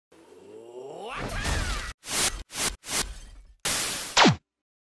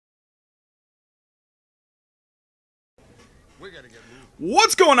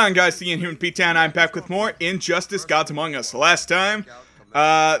What's going on, guys? The Inhuman P-Town. I'm back with more Injustice Gods Among Us. Last time,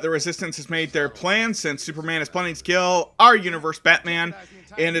 the Resistance has made their plan since Superman is planning to kill our universe, Batman,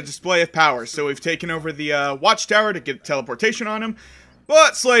 in a display of power. So we've taken over the Watchtower to get teleportation on him,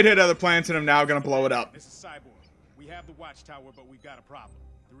 but Slade had other plans and I'm now going to blow it up. This is Cyborg. We have the Watchtower, but we've got a problem.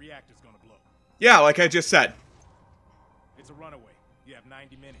 The reactor's going to blow. Yeah, like I just said. It's a runaway. You have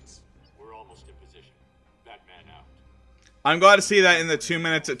 90 minutes. We're almost in position. Batman out. I'm glad to see that in the 2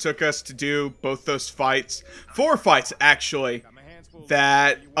 minutes it took us to do both those fights, 4 fights actually,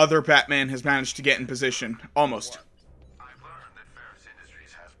 that other Batman has managed to get in position. Almost. I've learned that Ferris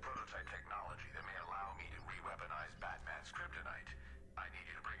Industries has prototype technology that may allow me to re-weaponize Batman's kryptonite. I need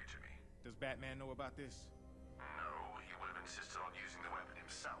you to bring it to me. Does Batman know about this? No, he would have insisted on using the weapon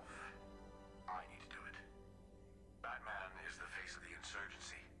himself. I need to do it. Batman is the face of the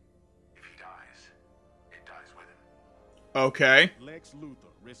insurgency. If he dies, it dies with him. Okay. Lex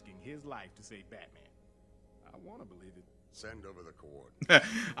Luthor risking his life to save Batman. I want to believe it. Send over the coordinates.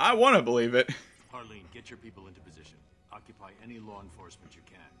 I want to believe it. Harleen, get your people into position. Occupy any law enforcement you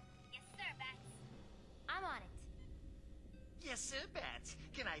can. Yes, sir, Bats. I'm on it. Yes, sir, Bats.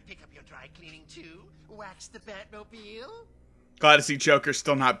 Can I pick up your dry cleaning too? Wax the Batmobile? Glad to see Joker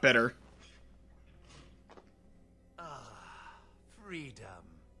still not bitter. Ah, freedom.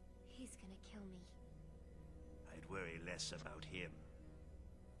 He's gonna kill me. I'd worry less about him.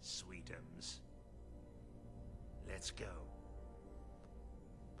 Sweetums. Let's go.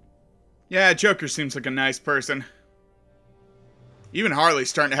 Yeah, Joker seems like a nice person. Even Harley's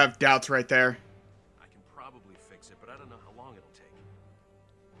starting to have doubts right there. I can probably fix it, but I don't know how long it'll take.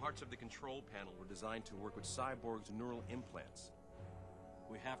 Parts of the control panel were designed to work with Cyborg's neural implants.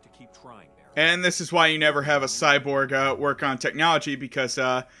 We have to keep trying there. And this is why you never have a cyborg work on technology, because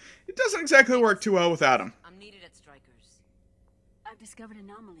it doesn't exactly work too well without him. I'm needed at Strikers. I've discovered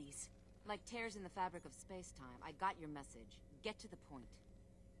anomalies. Like tears in the fabric of space-time. I got your message. Get to the point.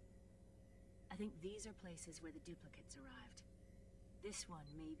 I think these are places where the duplicates arrived. This one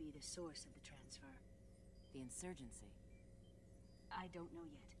may be the source of the transfer. The insurgency. I don't know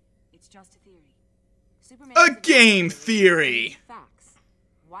yet. It's just a theory. Superman A game theory! Facts.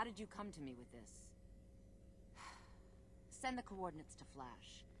 Why did you come to me with this? Send the coordinates to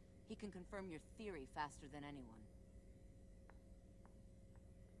Flash. He can confirm your theory faster than anyone.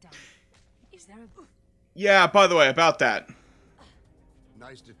 Done. Is there a... Yeah, by the way, about that.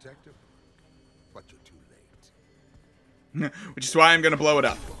 Nice detective, but you're too late. Which is why I'm gonna blow it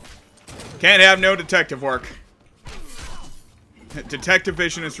up. Can't have no detective work. Detective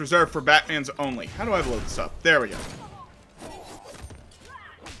vision is reserved for Batman's only. How do I blow this up? There we go.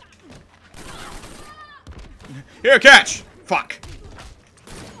 Here, catch! Fuck.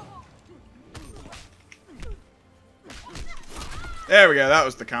 There we go, that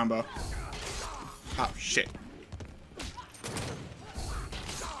was the combo. Oh, shit.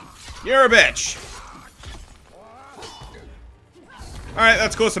 You're a bitch. Alright,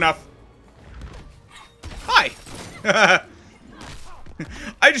 that's close enough. Hi!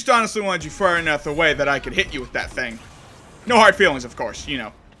 I just honestly wanted you far enough away that I could hit you with that thing. No hard feelings, of course, you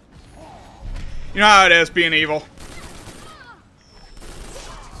know. You know how it is, being evil.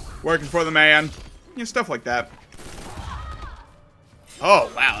 Working for the man. You know, stuff like that.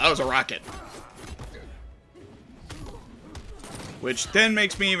 Oh, wow, that was a rocket. Which then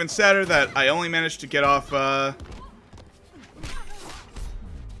makes me even sadder that I only managed to get off,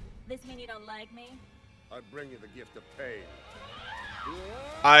 This mean you don't like me? I bring you the gift of pain.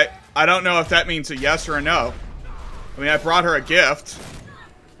 I don't know if that means a yes or a no. I mean, I brought her a gift.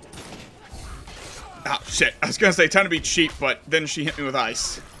 Oh, shit. I was gonna say time to be cheap, but then she hit me with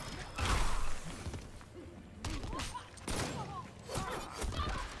ice.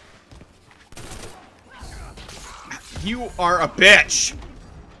 You are a bitch.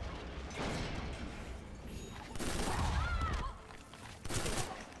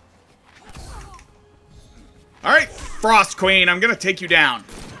 Alright, Frost Queen, I'm gonna take you down.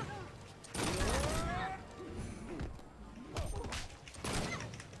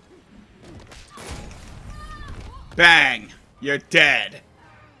 Bang! You're dead.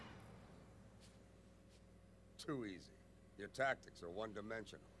 Too easy. Your tactics are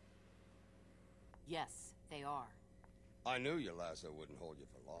one-dimensional. Yes, they are. I knew your lasso wouldn't hold you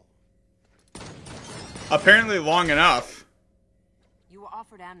for long. Apparently long enough. You were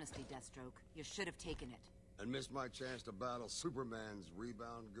offered amnesty, Deathstroke. You should have taken it. And missed my chance to battle Superman's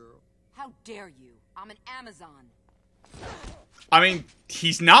rebound girl? How dare you? I'm an Amazon. I mean,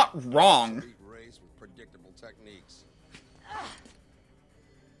 he's not wrong. Street race with predictable techniques.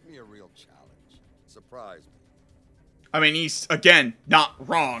 Give me a real challenge. Surprise me. I mean, he's, again, not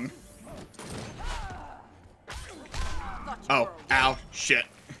wrong. Oh, ow, shit.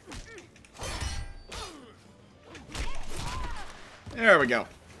 There we go.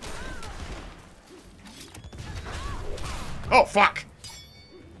 Oh, fuck.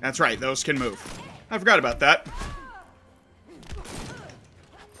 That's right, those can move. I forgot about that.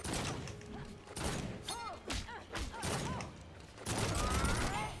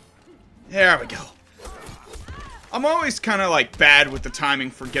 There we go. I'm always kind of, like, bad with the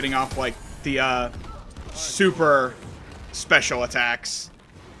timing for getting off, like, the, super special attacks.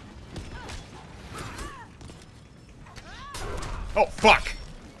 Oh, fuck.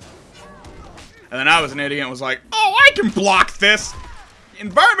 And then I was an idiot and was like, oh, I can block this.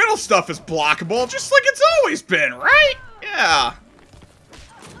 Environmental stuff is blockable, just like it's always been, right? Yeah.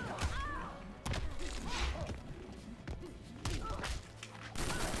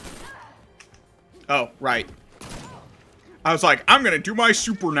 Oh, right. I was like, I'm gonna do my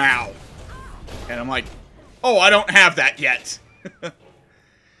super now. And I'm like, oh, I don't have that yet. I'm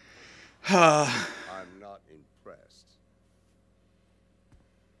not impressed.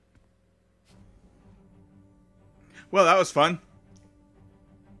 Well, that was fun.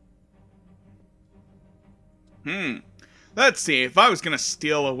 Let's see. If I was gonna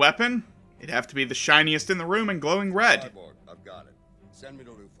steal a weapon, it'd have to be the shiniest in the room and glowing red. Cyborg, I've got it. Send me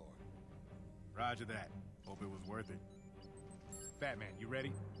to Luthor. Roger that. Hope it was worth it. Batman, you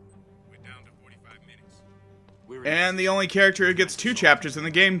ready? We're down to 45 minutes. And the only character who gets 2 chapters in the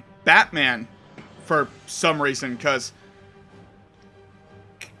game, Batman. For some reason, because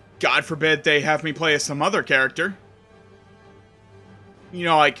God forbid they have me play as some other character. You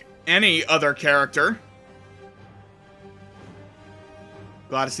know, like any other character.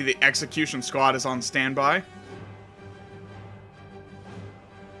 Glad to see the execution squad is on standby.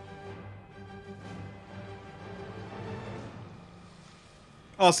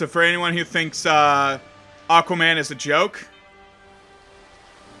 Also, for anyone who thinks Aquaman is a joke,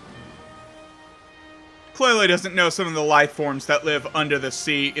 clearly doesn't know some of the life forms that live under the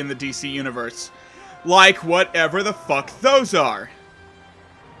sea in the DC universe. Like whatever the fuck those are.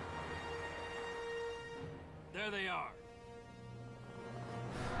 There they are.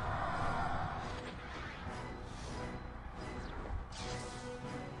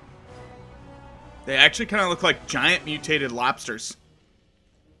 They actually kind of look like giant mutated lobsters.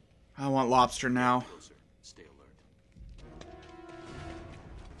 I want lobster now. Stay alert.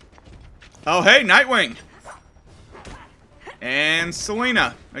 Oh, hey, Nightwing! And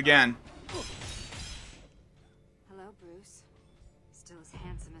Selina, again. Hello, Bruce. Still as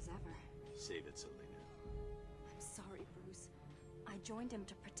handsome as ever. Save it, Selena. I'm sorry, Bruce. I joined him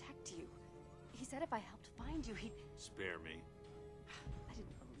to protect you. He said if I helped find you, he'd... Spare me. I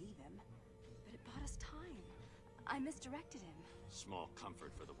didn't believe him, but it bought us time. I misdirected him. Small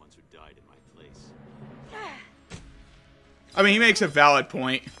comfort for the ones who died in my place. I mean, he makes a valid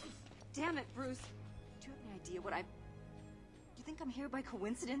point. Damn it, Bruce. Do you have any idea what I've... Do you think I'm here by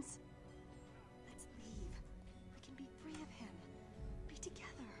coincidence? Let's leave. We can be free of him. Be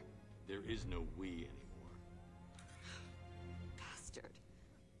together. There is no we anymore. Bastard.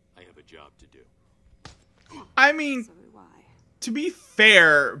 I have a job to do. I mean, So do I. to be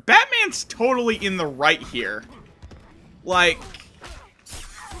fair, Batman's totally in the right here. Like,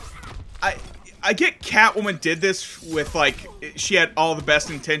 I get Catwoman did this with, like, she had all the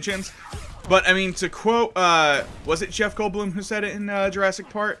best intentions. But, I mean, to quote, was it Jeff Goldblum who said it in Jurassic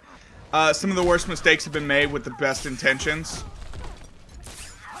Park? Some of the worst mistakes have been made with the best intentions.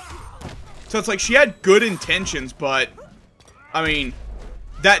 So it's like, she had good intentions, but, I mean,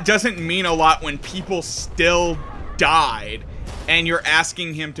 that doesn't mean a lot when people still died. And you're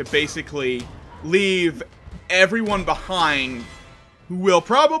asking him to basically leave everyone behind who will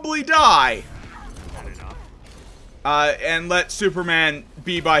probably die. And let Superman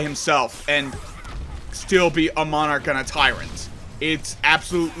be by himself and still be a monarch and a tyrant. It's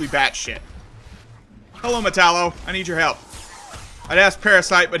absolutely batshit. Hello, Metallo. I need your help. I'd ask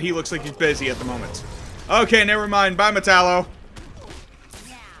Parasite, but he looks like he's busy at the moment. Okay, never mind. Bye, Metallo.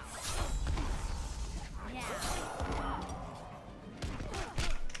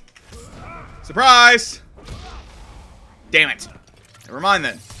 Surprise! Damn it. Never mind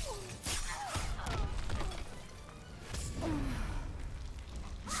then.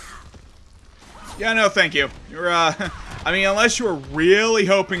 Yeah, no, thank you. You're, I mean, unless you were really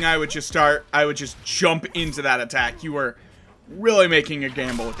hoping I would just jump into that attack. You were really making a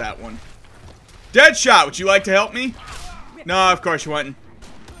gamble with that one. Deadshot, would you like to help me? No, of course you wouldn't.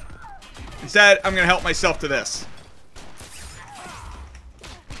 Instead, I'm gonna help myself to this.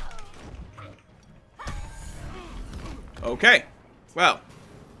 Okay. Well.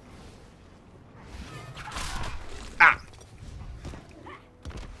 Ah.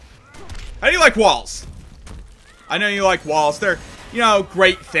 How do you like walls? I know you like walls. They're, you know,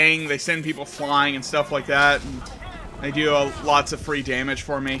 great thing. They send people flying and stuff like that. And they do lots of free damage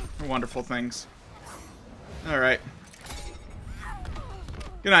for me. They're wonderful things. Alright.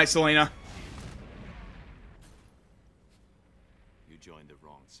 Good night, Selena. You joined the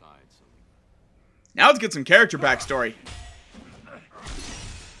wrong side, Selena. Now let's get some character backstory.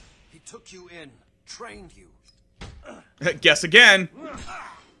 He took you in, trained you. Guess again.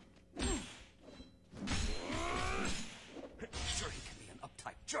 Sure, he can be an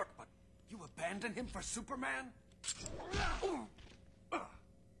uptight jerk, but you abandon him for Superman?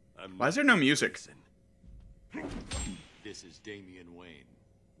 Why is there no music? This is Damian Wayne.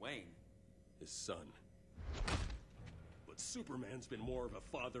 Wayne, his son. But Superman's been more of a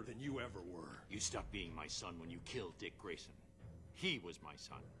father than you ever were. You stopped being my son when you killed Dick Grayson. He was my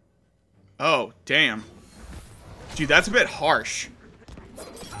son. Oh, damn. Dude, that's a bit harsh.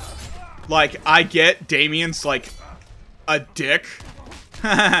 Like, I get Damian's, like, a dick.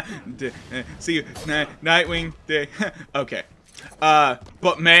 See, Nightwing, okay.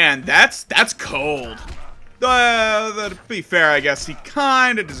 But man, that's cold. To be fair, I guess he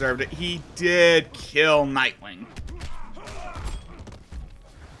kind of deserved it. He did kill Nightwing.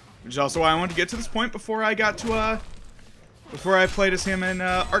 Which is also why I wanted to get to this point before I got to, before I played as him in,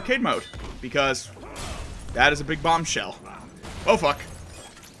 arcade mode. Because that is a big bombshell. Oh, fuck.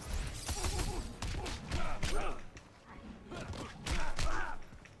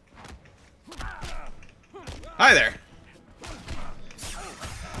 Hi there.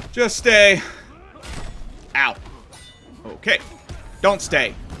 Just stay. Ow. Okay. Don't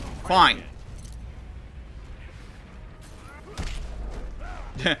stay. Fine.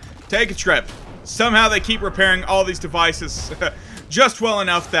 Take a trip. Somehow they keep repairing all these devices just well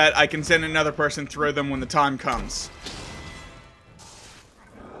enough that I can send another person through them when the time comes.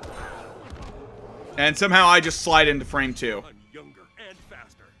 And somehow I just slide into frame 2. I'm younger and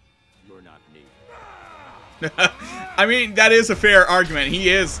faster. You're not me. I mean, that is a fair argument. He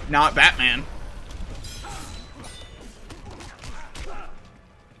is not Batman.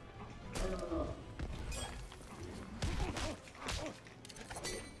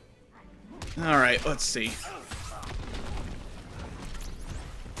 Alright, let's see.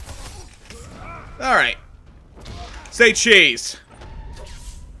 Alright. Say cheese.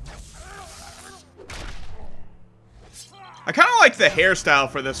 I kind of like the hairstyle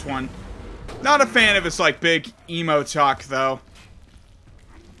for this one. Not a fan of his, like, big emo talk, though.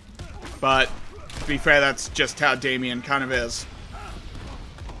 But, to be fair, that's just how Damian kind of is.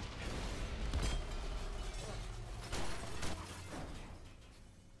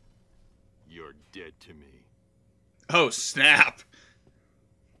 You're dead to me. Oh, snap.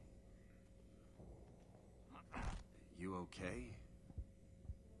 You okay?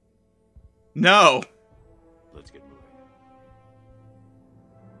 No. Let's get moving.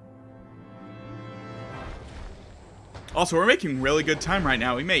 Also, we're making really good time right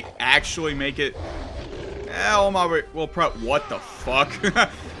now. We may actually make it... what the fuck?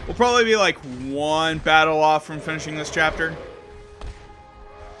 We'll probably be like one battle off from finishing this chapter.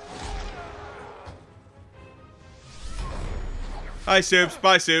 Hi, Soups.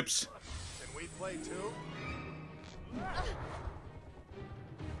 Bye, Soups. Can we play too?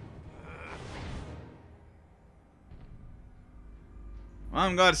 Well,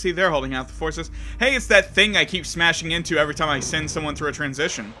 I'm glad to see they're holding out the forces. Hey, it's that thing I keep smashing into every time I send someone through a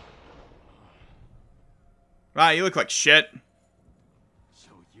transition. Wow, you look like shit.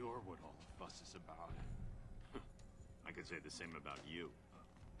 So you're what all the fuss is about. I could say the same about you.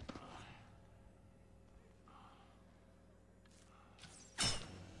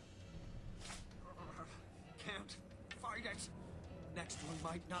 Can't fight it. Next one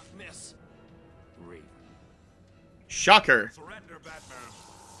might not miss. Raven. Shocker. Surrender, Batman.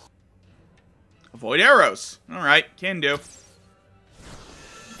 Avoid arrows. Alright, can do.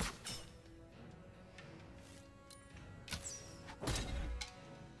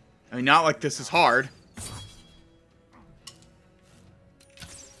 I mean, not like this is hard.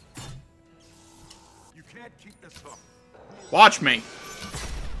 You can't keep this up. Watch me.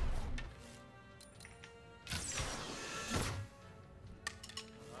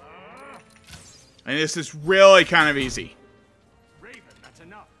 And this is really kind of easy. Raven, that's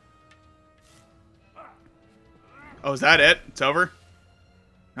enough. Oh, is that it? It's over?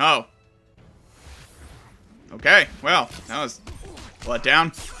 Oh. Okay, well, that was let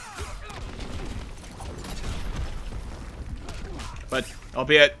down. But,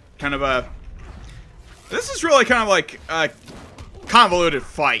 albeit kind of a This is really kind of like a convoluted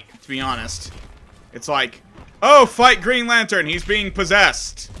fight, to be honest. It's like, oh, fight Green Lantern, he's being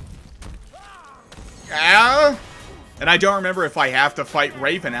possessed. And I don't remember if I have to fight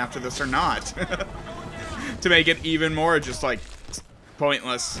Raven after this or not. To make it even more just, like,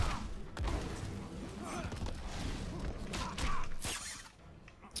 pointless.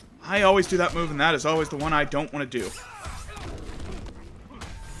 I always do that move, and that is always the one I don't want to do.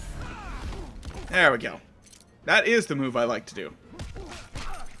 There we go. That is the move I like to do.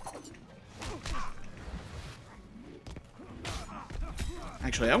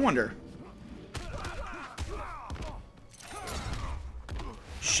 Actually, I wonder.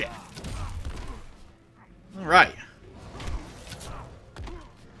 Shit. Alright.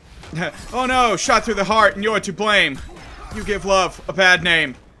 Oh no, shot through the heart and you're to blame. You give love a bad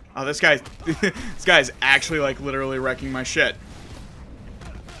name. Oh, this guy's this guy's actually like literally wrecking my shit.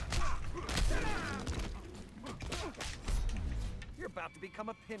 You're about to become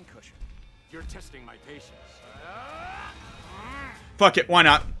a pincushion. You're testing my patience. Fuck it, why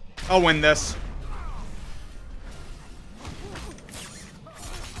not? I'll win this.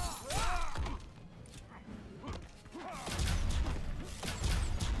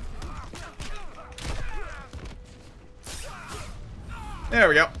 There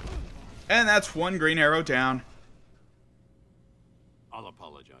we go. And that's one green arrow down. I'll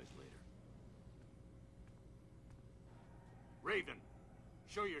apologize later. Raven,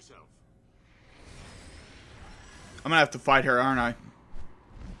 show yourself. I'm gonna have to fight her, aren't I?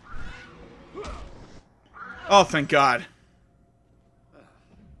 Oh, thank God.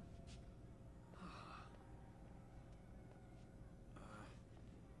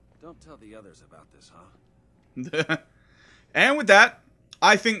 Don't tell the others about this, huh? And with that,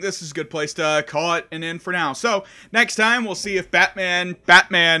 I think this is a good place to call it an end for now. So, next time, we'll see if Batman,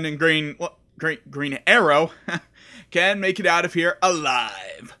 and Green Arrow can make it out of here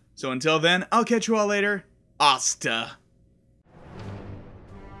alive. So until then, I'll catch you all later. Hasta